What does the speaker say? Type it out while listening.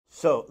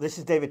So this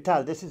is DaviD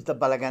TaL. This is the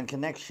Balagan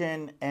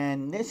connection,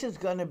 and this is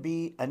going to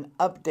be an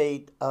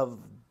update of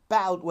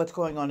about what's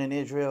going on in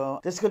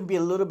Israel. This is going to be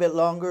a little bit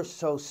longer,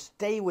 so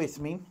stay with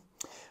me.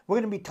 We're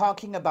going to be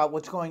talking about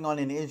what's going on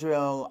in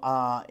Israel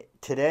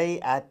today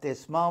at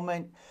this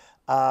moment.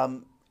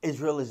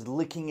 Israel is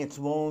licking its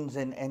wounds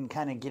and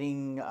kind of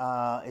getting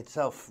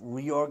itself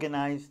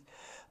reorganized.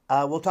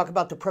 We'll talk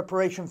about the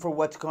preparation for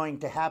what's going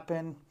to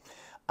happen.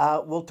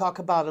 We'll talk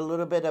about a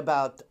little bit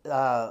about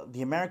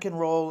the American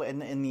role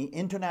in the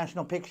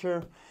international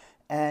picture.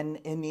 And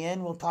in the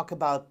end, we'll talk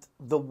about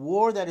the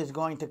war that is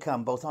going to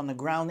come, both on the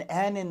ground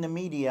and in the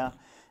media,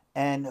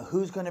 and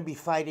who's going to be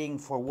fighting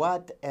for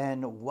what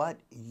and what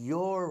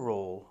your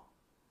role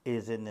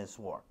is in this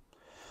war.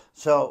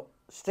 So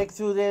stick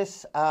through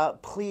this.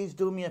 Please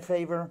do me a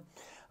favor.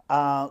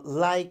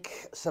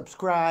 Like,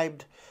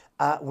 subscribe.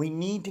 We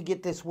need to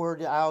get this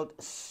word out,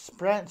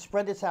 spread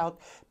this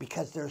out,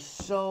 because there's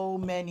so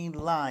many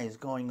lies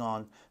going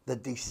on. The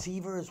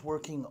deceiver is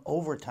working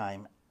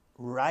overtime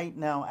right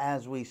now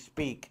as we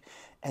speak.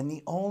 And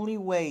the only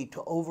way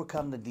to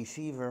overcome the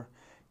deceiver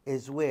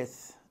is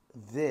with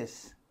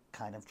this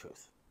kind of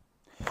truth.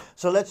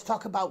 So let's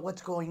talk about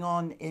what's going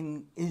on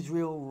in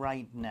Israel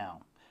right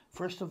now.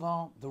 First of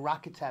all, the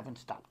rockets haven't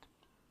stopped.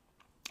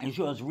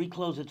 Israel has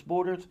reclosed its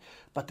borders,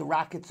 but the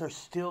rockets are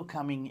still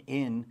coming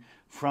in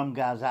from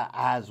Gaza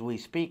as we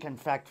speak. In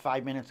fact,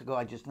 5 minutes ago,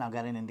 I just now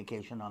got an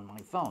indication on my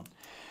phone.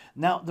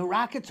 Now, the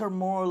rockets are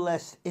more or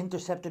less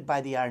intercepted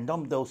by the Iron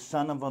Dome, though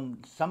some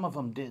of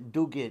them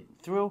do get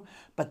through,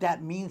 but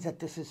that means that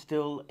this is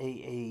still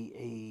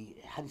a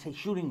how do you say,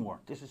 shooting war.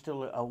 This is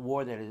still a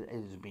war that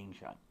is being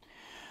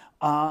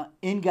shot.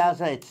 In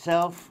Gaza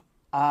itself,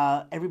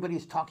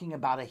 everybody's talking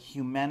about a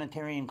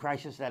humanitarian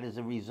crisis that is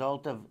a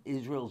result of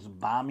Israel's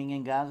bombing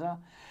in Gaza.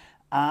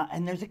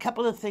 And there's a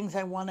couple of things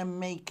I want to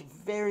make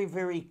very,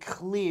 very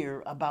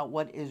clear about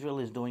what Israel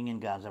is doing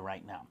in Gaza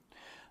right now.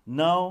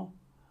 No,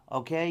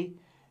 okay,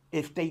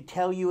 if they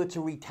tell you it's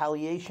a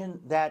retaliation,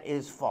 that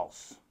is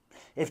false.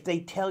 If they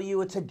tell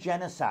you it's a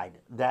genocide,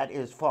 that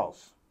is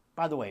false.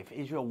 By the way, if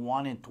Israel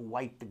wanted to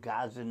wipe the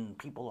Gazan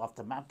people off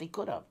the map, they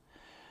could have.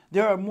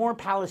 There are more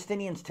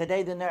Palestinians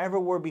today than there ever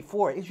were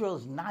before. Israel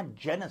is not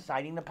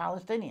genociding the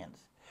Palestinians.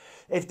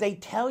 If they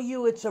tell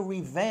you it's a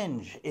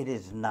revenge, it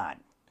is not.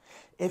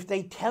 If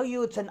they tell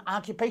you it's an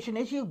occupation,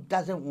 Israel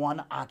doesn't want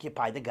to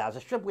occupy the Gaza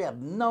Strip. We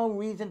have no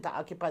reason to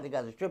occupy the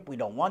Gaza Strip. We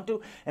don't want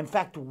to. In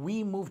fact,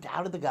 we moved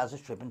out of the Gaza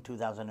Strip in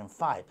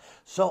 2005.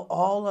 So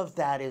all of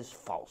that is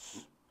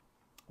false.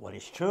 What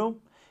is true?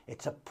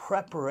 It's a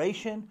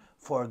preparation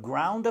for a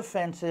ground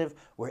offensive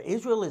where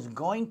Israel is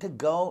going to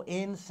go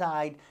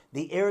inside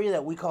the area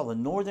that we call the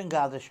northern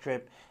Gaza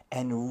Strip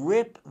and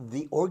rip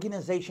the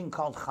organization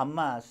called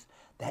Hamas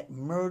that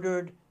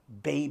murdered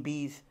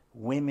babies,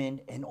 women,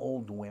 and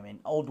old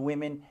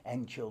women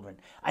and children.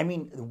 I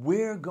mean,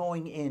 we're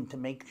going in to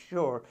make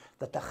sure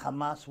that the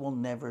Hamas will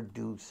never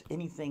do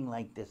anything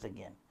like this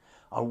again.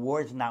 Our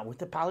war is not with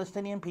the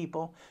Palestinian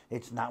people.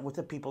 It's not with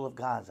the people of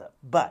Gaza.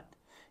 But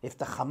if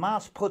the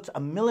Hamas puts a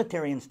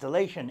military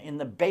installation in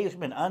the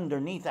basement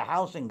underneath a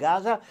house in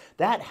Gaza,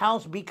 that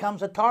house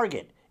becomes a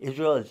target.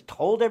 Israel has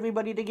told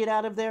everybody to get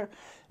out of there,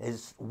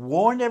 has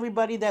warned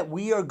everybody that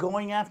we are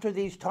going after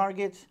these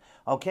targets.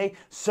 Okay,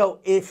 so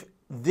if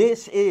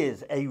this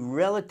is a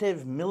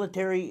relative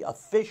military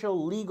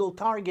official legal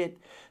target,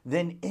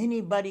 then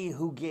anybody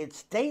who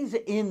stays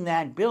in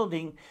that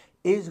building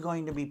is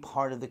going to be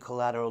part of the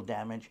collateral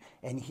damage.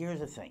 And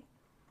here's the thing,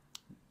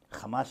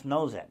 Hamas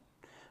knows that.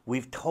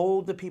 We've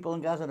told the people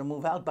in Gaza to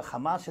move out, but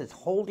Hamas is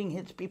holding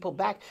its people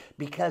back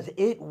because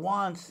it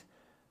wants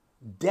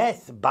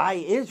death by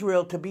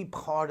Israel to be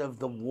part of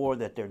the war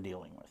that they're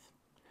dealing with.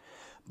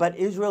 But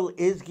Israel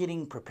is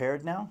getting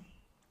prepared now.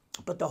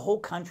 But the whole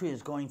country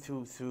is going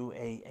through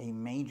a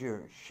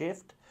major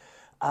shift.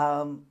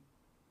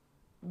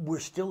 We're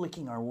still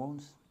licking our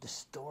wounds. The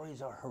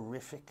stories are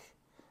horrific.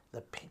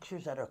 The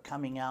pictures that are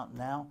coming out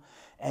now.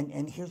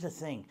 And here's the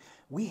thing.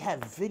 We have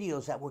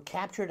videos that were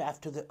captured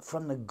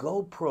from the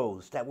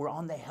GoPros that were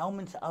on the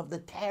helmets of the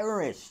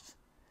terrorists.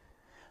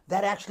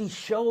 That actually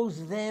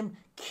shows them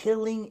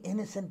killing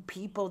innocent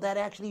people. That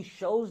actually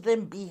shows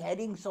them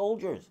beheading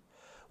soldiers.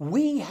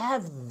 We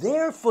have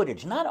their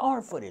footage, not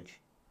our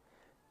footage.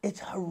 It's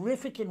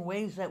horrific in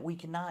ways that we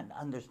cannot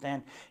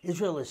understand.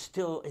 Israel is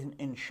still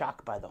in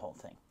shock by the whole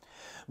thing.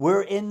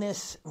 We're in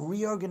this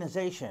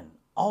reorganization.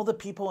 All the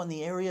people in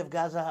the area of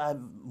Gaza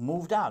have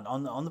moved out.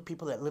 On the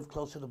people that live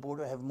close to the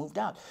border have moved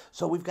out.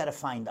 So we've got to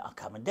find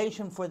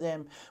accommodation for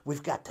them.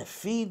 We've got to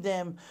feed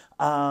them.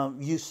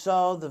 You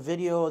saw the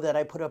video that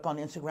I put up on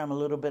Instagram a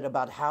little bit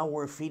about how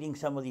we're feeding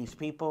some of these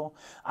people.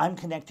 I'm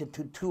connected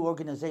to two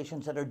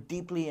organizations that are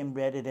deeply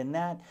embedded in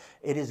that.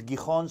 It is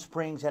Gihon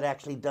Springs that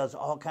actually does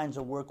all kinds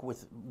of work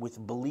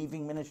with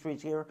believing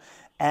ministries here,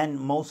 and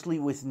mostly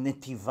with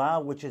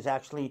Netiva, which is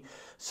actually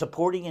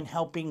supporting and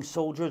helping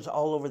soldiers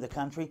all over the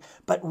country.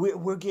 But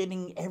we're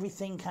getting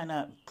everything kind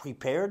of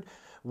prepared.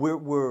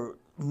 We're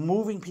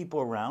moving people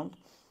around,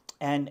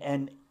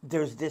 and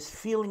there's this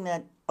feeling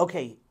that,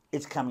 okay,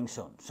 It's coming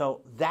soon.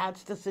 So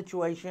that's the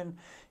situation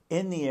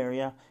in the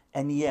area.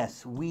 And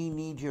yes, we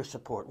need your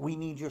support. We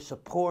need your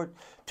support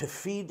to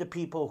feed the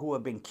people who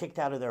have been kicked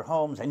out of their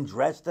homes and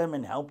dress them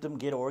and help them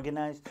get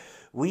organized.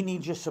 We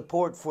need your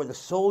support for the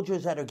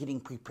soldiers that are getting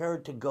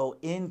prepared to go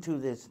into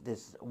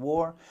this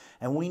war.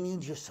 And we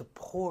need your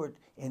support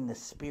in the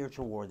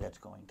spiritual war that's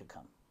going to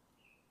come.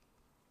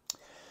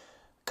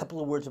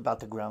 Couple of words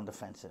about the ground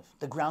offensive.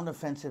 The ground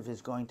offensive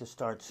is going to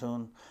start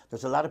soon.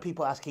 There's a lot of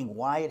people asking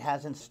why it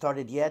hasn't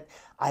started yet.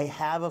 I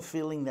have a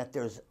feeling that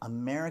there's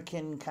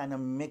American kind of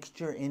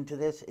mixture into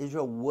this.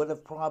 Israel would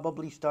have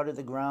probably started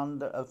the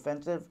ground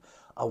offensive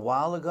a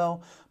while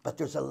ago, but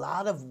there's a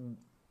lot of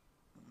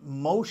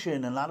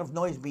motion and a lot of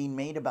noise being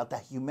made about the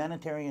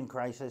humanitarian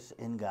crisis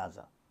in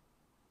Gaza.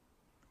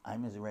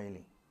 I'm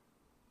Israeli.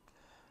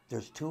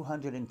 There's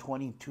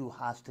 222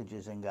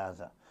 hostages in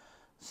Gaza.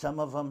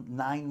 Some of them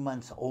 9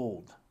 months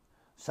old.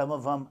 Some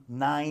of them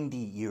 90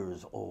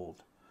 years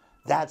old.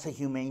 That's a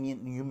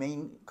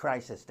humane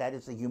crisis. That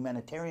is a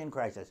humanitarian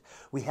crisis.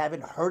 We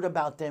haven't heard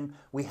about them.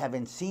 We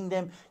haven't seen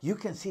them. You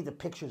can see the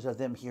pictures of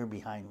them here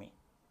behind me.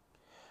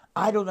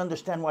 I don't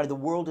understand why the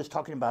world is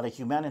talking about a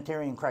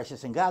humanitarian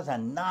crisis in Gaza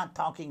and not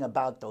talking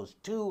about those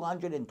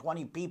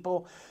 220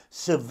 people,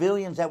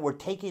 civilians that were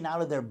taken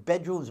out of their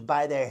bedrooms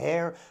by their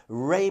hair,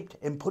 raped,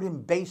 and put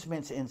in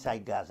basements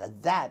inside Gaza.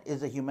 That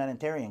is a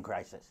humanitarian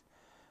crisis.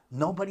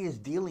 Nobody is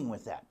dealing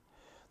with that.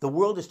 The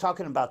world is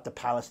talking about the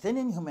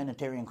Palestinian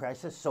humanitarian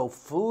crisis, so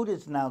food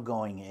is now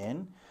going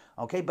in,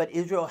 okay? But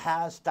Israel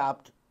has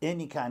stopped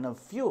any kind of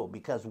fuel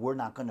because we're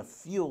not going to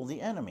fuel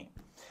the enemy.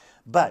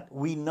 But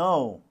we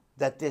know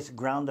that this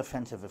ground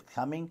offensive is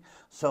coming.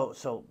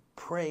 So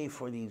pray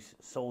for these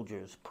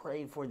soldiers.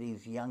 Pray for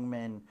these young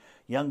men,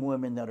 young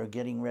women that are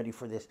getting ready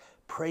for this.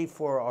 Pray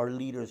for our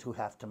leaders who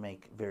have to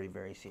make very,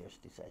 very serious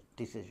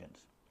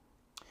decisions.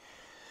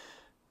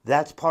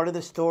 That's part of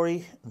the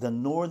story. The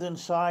northern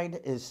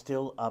side is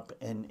still up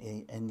in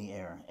the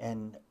air.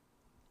 And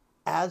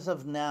as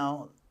of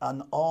now,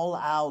 an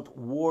all-out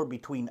war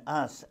between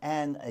us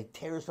and a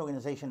terrorist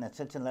organization that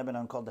sits in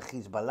Lebanon called the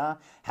Hezbollah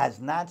has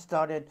not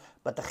started,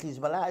 but the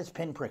Hezbollah is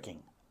pinpricking.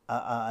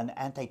 An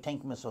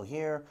anti-tank missile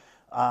here,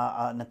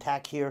 an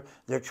attack here.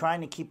 They're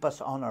trying to keep us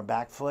on our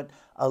back foot.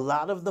 A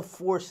lot of the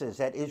forces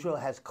that Israel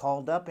has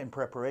called up in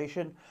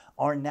preparation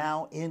are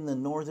now in the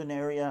northern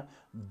area,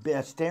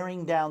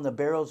 staring down the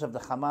barrels of the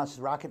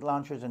Hamas rocket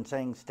launchers and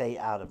saying, stay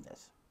out of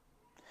this.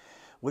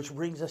 Which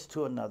brings us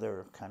to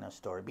another kind of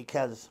story,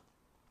 because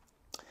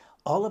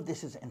all of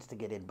this is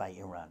instigated by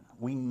Iran.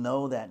 We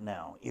know that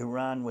now.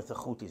 Iran with the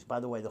Houthis. By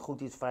the way, the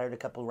Houthis fired a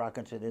couple of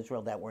rockets at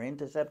Israel that were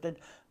intercepted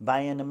by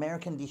an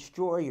American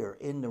destroyer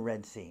in the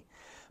Red Sea.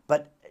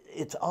 But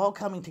it's all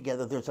coming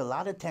together. There's a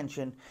lot of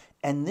tension.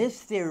 And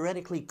this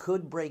theoretically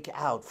could break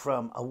out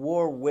from a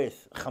war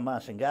with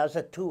Hamas in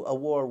Gaza to a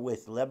war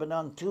with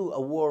Lebanon, to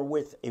a war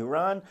with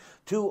Iran,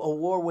 to a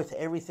war with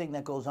everything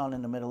that goes on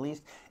in the Middle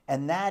East.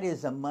 And that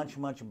is a much,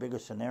 much bigger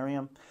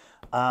scenario.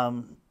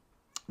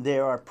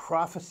 There are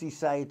prophecy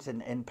sites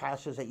and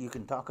passages that you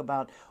can talk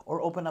about,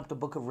 or open up the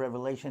book of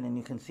Revelation and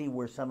you can see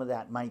where some of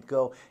that might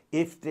go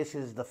if this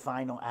is the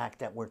final act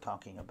that we're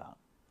talking about.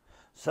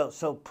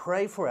 So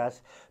pray for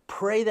us.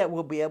 Pray that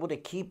we'll be able to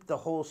keep the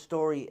whole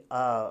story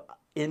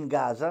in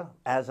Gaza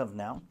as of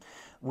now.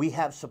 We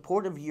have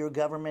support of your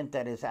government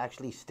that is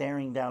actually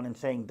staring down and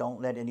saying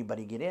don't let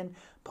anybody get in,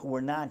 but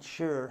we're not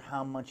sure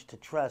how much to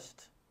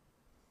trust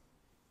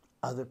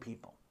other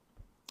people.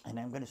 And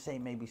I'm going to say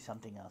maybe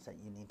something else that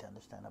you need to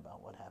understand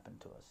about what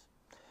happened to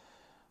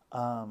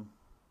us.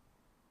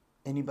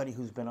 Anybody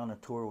who's been on a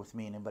tour with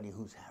me, anybody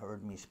who's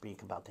heard me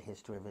speak about the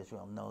history of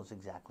Israel knows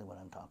exactly what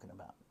I'm talking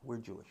about. We're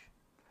Jewish.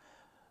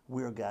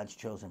 We're God's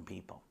chosen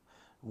people.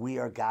 We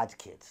are God's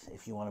kids,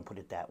 if you want to put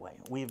it that way.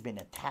 We have been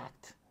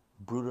attacked,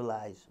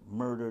 brutalized,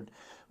 murdered.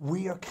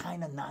 We are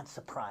kind of not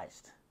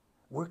surprised.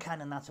 We're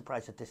kind of not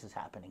surprised that this is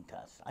happening to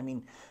us. I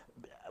mean,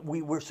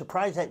 we're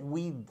surprised that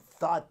we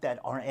thought that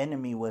our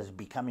enemy was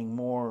becoming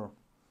more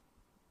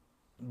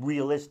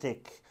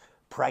realistic,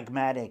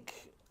 pragmatic.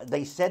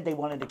 They said they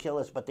wanted to kill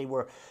us, but they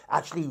were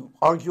actually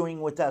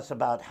arguing with us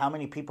about how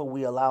many people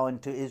we allow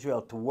into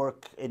Israel to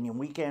work in the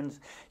weekends.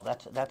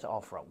 That's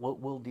all for us.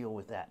 We'll deal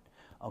with that,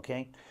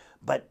 okay?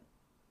 But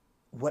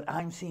what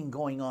I'm seeing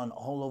going on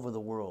all over the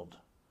world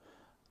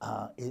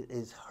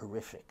is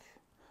horrific.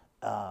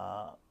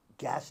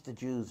 Gas the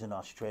Jews in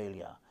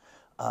Australia.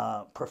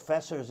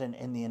 Professors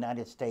in the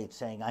United States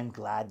saying, I'm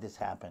glad this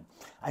happened.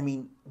 I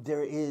mean,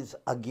 there is,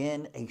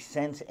 again, a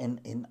sense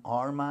in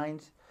our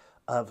minds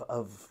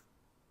of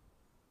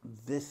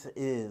this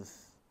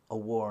is a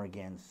war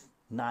against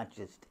not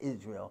just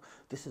Israel.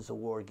 This is a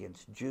war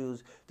against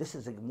Jews. This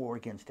is a war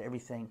against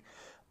everything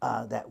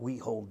that we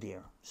hold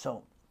dear.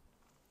 So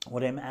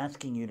what I'm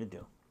asking you to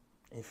do,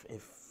 if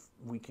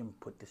we can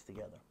put this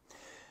together,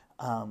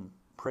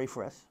 pray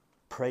for us.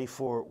 Pray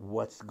for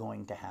what's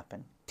going to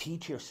happen.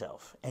 Teach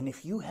yourself. And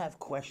if you have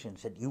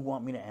questions that you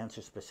want me to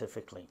answer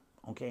specifically,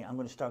 Okay, I'm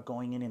going to start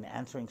going in and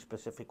answering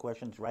specific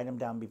questions. Write them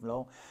down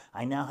below.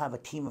 I now have a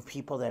team of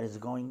people that are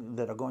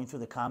going through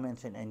the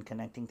comments and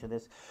connecting to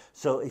this.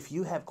 So if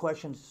you have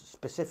questions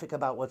specific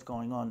about what's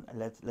going on,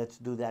 let's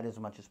do that as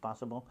much as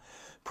possible.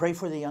 Pray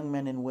for the young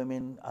men and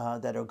women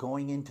that are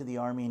going into the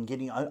army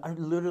and are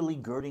literally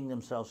girding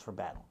themselves for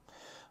battle.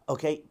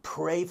 Okay,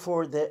 pray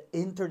for the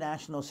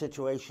international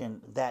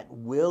situation that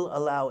will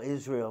allow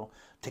Israel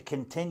to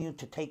continue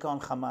to take on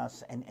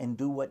Hamas and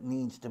do what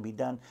needs to be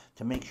done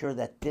to make sure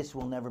that this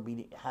will never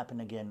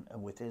happen again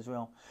with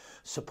Israel.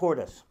 Support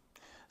us.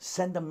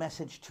 Send a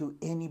message to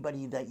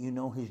anybody that you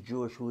know who's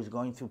Jewish, who is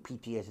going through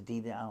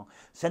PTSD now.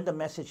 Send a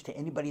message to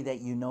anybody that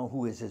you know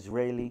who is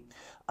Israeli.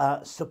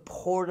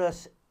 Support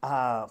us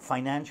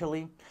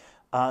financially.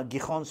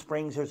 Gihon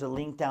Springs, there's a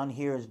link down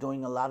here, is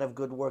doing a lot of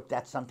good work.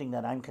 That's something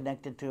that I'm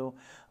connected to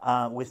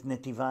with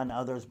Netiva and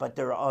others. But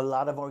there are a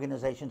lot of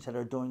organizations that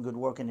are doing good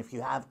work. And if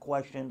you have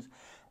questions,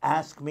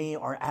 ask me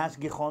or ask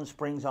Gihon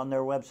Springs on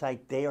their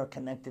website. They are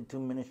connected to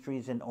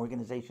ministries and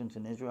organizations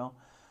in Israel.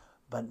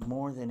 But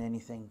more than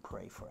anything,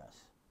 pray for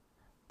us.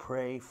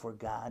 Pray for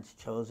God's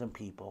chosen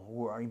people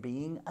who are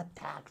being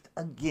attacked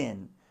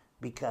again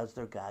because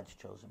they're God's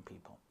chosen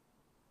people.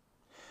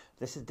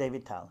 This is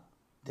DaviD TaL.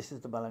 This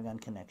is the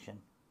Balagan Connection.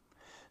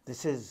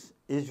 This is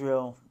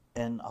Israel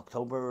in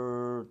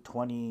October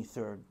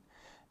 23rd.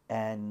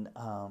 And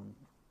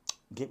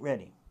get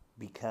ready,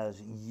 because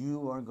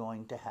you are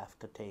going to have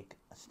to take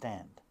a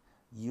stand.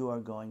 You are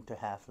going to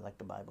have, like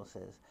the Bible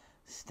says,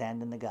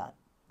 stand in the gap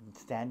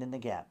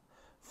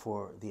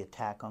for the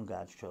attack on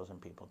God's chosen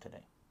people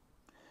today.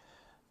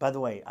 By the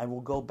way, I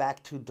will go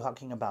back to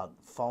talking about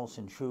false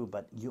and true,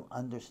 but you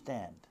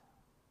understand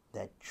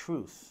that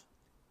truth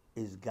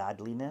is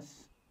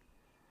godliness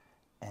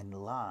and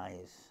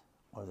lies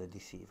are the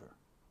deceiver.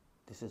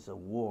 This is a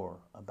war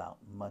about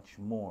much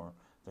more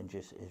than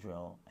just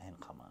Israel and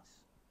Hamas.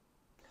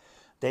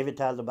 DaviD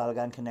TaL, the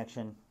Balagan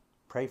Connection.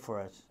 Pray for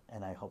us,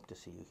 and I hope to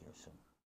see you here soon.